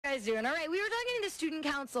guys doing? All right, we were talking to the student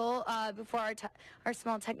council before our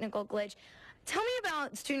small technical glitch. Tell me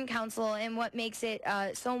about student council and what makes it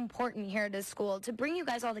so important here at the school to bring you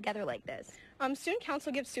guys all together like this. Student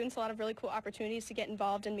council gives students a lot of really cool opportunities to get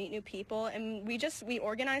involved and meet new people, and we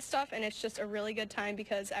organize stuff, and it's just a really good time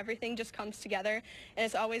because everything just comes together, and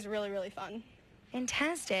it's always really, really fun.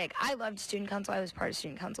 Fantastic. I loved student council. I was part of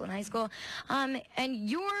student council in high school. And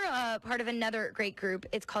you're part of another great group.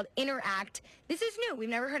 It's called Interact. This is new. We've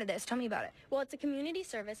never heard of this. Tell me about it. Well, it's a community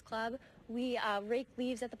service club. We rake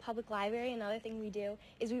leaves at the public library. Another thing we do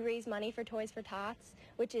is we raise money for Toys for Tots,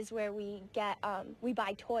 which is where we get we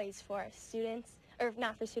buy toys for students, or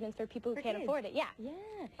not for students, for people who can't afford it.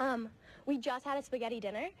 Yeah. We just had a spaghetti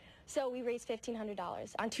dinner, so we raised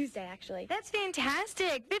 $1,500 on Tuesday, actually. That's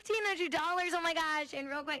fantastic. $1,500. Oh my gosh. And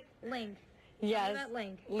real quick, Link. Yes,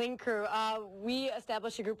 Link. Link Crew. We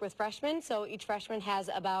established a group with freshmen, so each freshman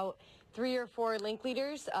has about 3 or 4 Link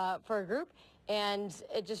leaders for a group, and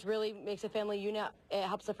it just really makes a family unit. It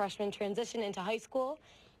helps the freshmen transition into high school,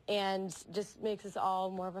 and just makes us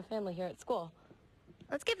all more of a family here at school.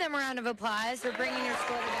 Let's give them a round of applause for bringing your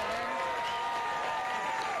school together.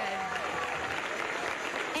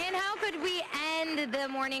 And how could we end the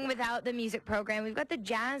morning without the music program? We've got the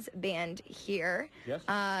jazz band here. Yes.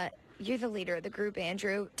 You're the leader of the group,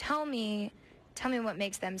 Andrew. Tell me what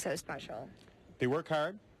makes them so special. They work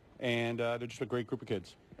hard, and they're just a great group of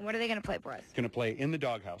kids. And what are they going to play for us? Going to play In the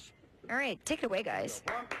Doghouse. All right, take it away, guys.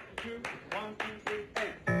 1, 2, 1, 2, 3,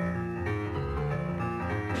 and...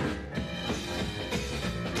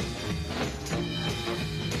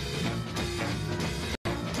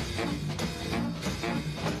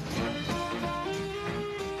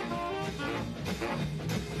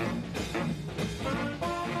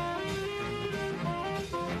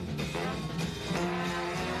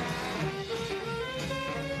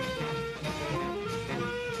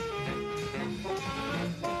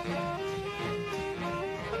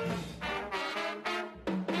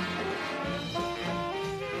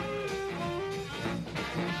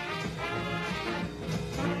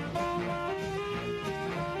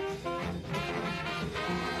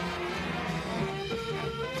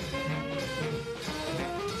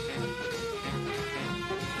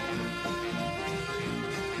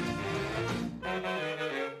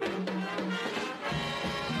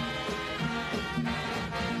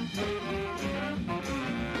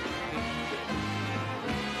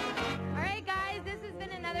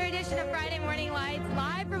 Edition of Friday Morning Lights,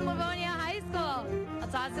 live from Livonia High School. I'll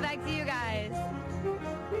toss it back to you guys.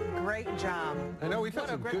 Great job. I know we've had What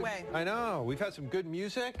a some great good. way. I know we've had some good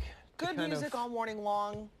music. Good music all morning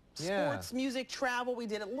long. Yeah. Sports, music, travel. We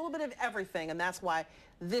did a little bit of everything, and that's why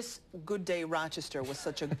this Good Day Rochester was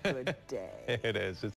such a good day. It is.